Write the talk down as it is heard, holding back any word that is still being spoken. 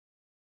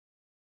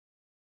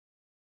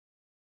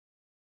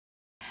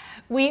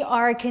We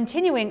are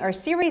continuing our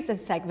series of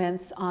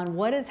segments on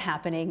what is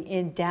happening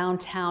in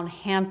downtown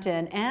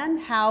Hampton and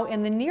how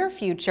in the near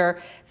future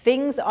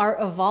things are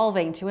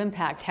evolving to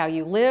impact how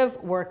you live,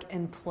 work,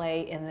 and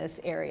play in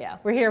this area.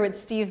 We're here with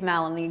Steve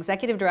Mallon, the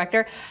Executive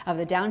Director of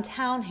the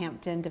Downtown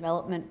Hampton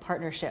Development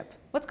Partnership.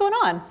 What's going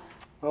on?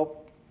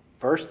 Well,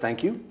 first,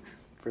 thank you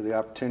for the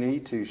opportunity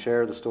to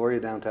share the story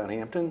of downtown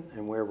Hampton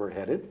and where we're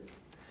headed.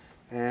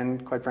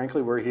 And quite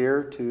frankly, we're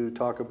here to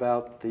talk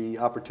about the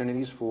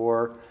opportunities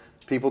for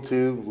people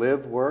to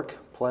live, work,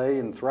 play,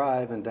 and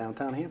thrive in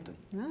downtown Hampton.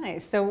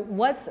 Nice. So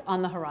what's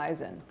on the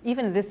horizon,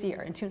 even this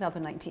year in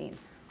 2019?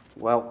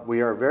 Well, we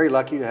are very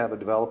lucky to have a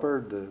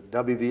developer, the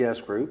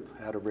WVS Group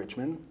out of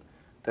Richmond,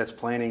 that's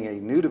planning a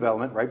new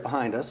development right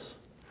behind us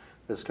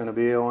that's going to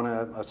be on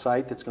a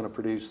site that's going to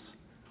produce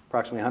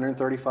approximately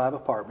 135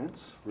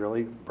 apartments,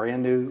 really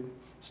brand new,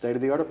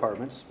 state-of-the-art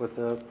apartments with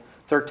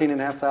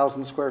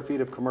 13,500 square feet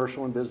of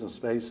commercial and business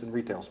space and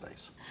retail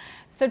space.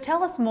 So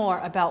tell us more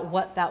about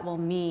what that will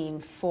mean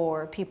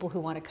for people who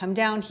want to come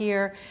down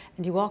here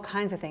and do all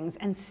kinds of things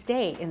and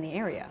stay in the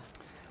area.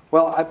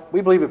 Well,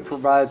 we believe it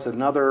provides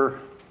another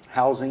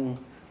housing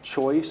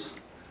choice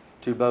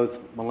to both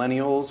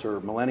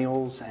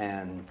millennials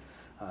and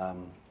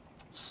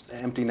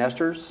empty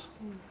nesters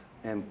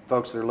and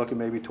folks that are looking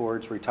maybe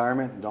towards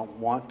retirement and don't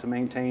want to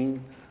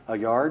maintain a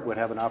yard would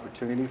have an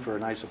opportunity for a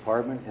nice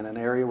apartment in an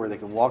area where they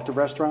can walk to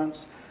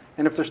restaurants.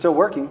 And if they're still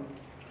working,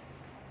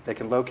 they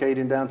can locate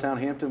in downtown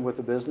Hampton with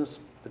a business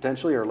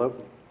potentially, or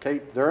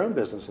locate their own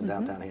business in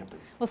downtown Hampton.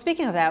 Well,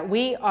 speaking of that,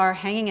 we are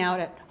hanging out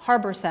at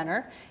Harbor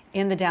Center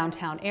in the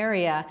downtown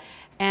area.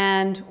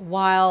 And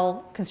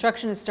while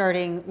construction is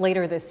starting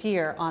later this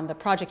year on the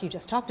project you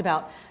just talked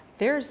about,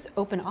 there's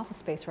open office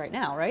space right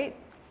now, right?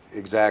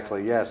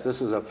 Exactly, yes.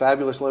 This is a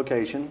fabulous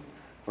location.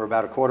 We're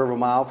about a quarter of a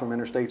mile from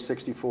Interstate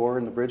 64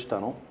 in the Bridge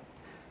Tunnel.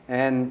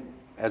 And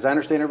as I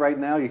understand it right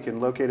now, you can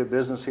locate a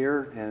business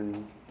here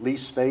and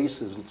lease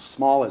space as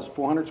small as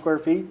 400 square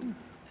feet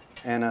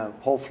and a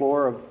whole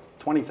floor of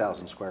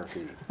 20,000 square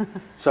feet.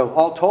 So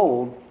all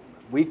told,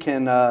 we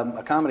can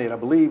accommodate, I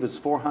believe, it's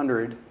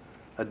 400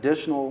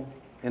 additional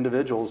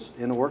individuals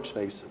in a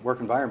workspace, work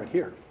environment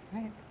here,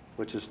 right,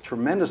 which is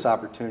tremendous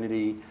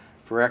opportunity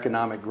for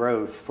economic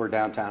growth for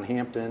downtown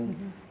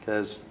Hampton,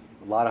 because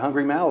a lot of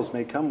hungry mouths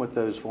may come with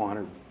those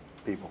 400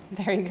 people.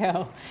 There you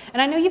go.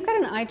 And I know you've got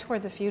an eye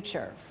toward the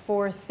future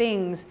for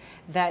things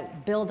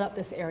that build up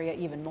this area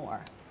even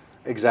more.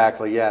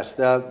 Exactly, yes.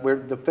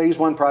 The phase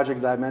one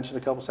project that I mentioned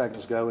a couple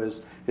seconds ago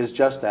is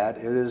just that.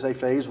 It is a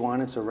phase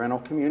one, it's a rental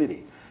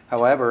community.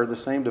 However, the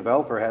same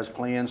developer has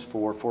plans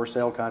for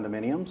sale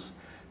condominiums.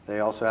 They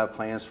also have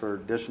plans for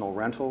additional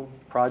rental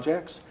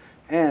projects.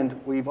 And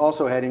we've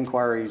also had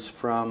inquiries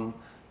from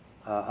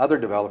other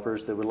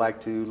developers that would like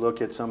to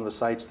look at some of the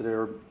sites that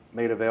are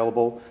made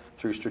available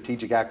through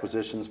strategic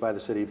acquisitions by the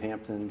City of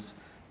Hampton's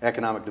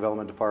Economic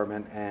Development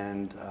Department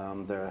and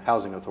the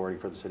Housing Authority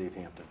for the City of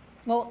Hampton.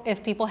 Well,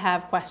 if people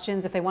have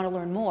questions, if they want to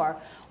learn more,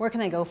 where can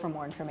they go for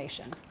more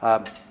information?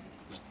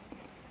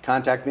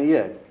 Contact me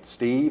at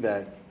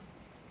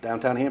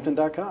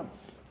steve@downtownhampton.com.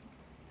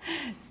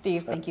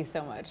 Steve, thank you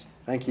so much.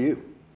 Thank you.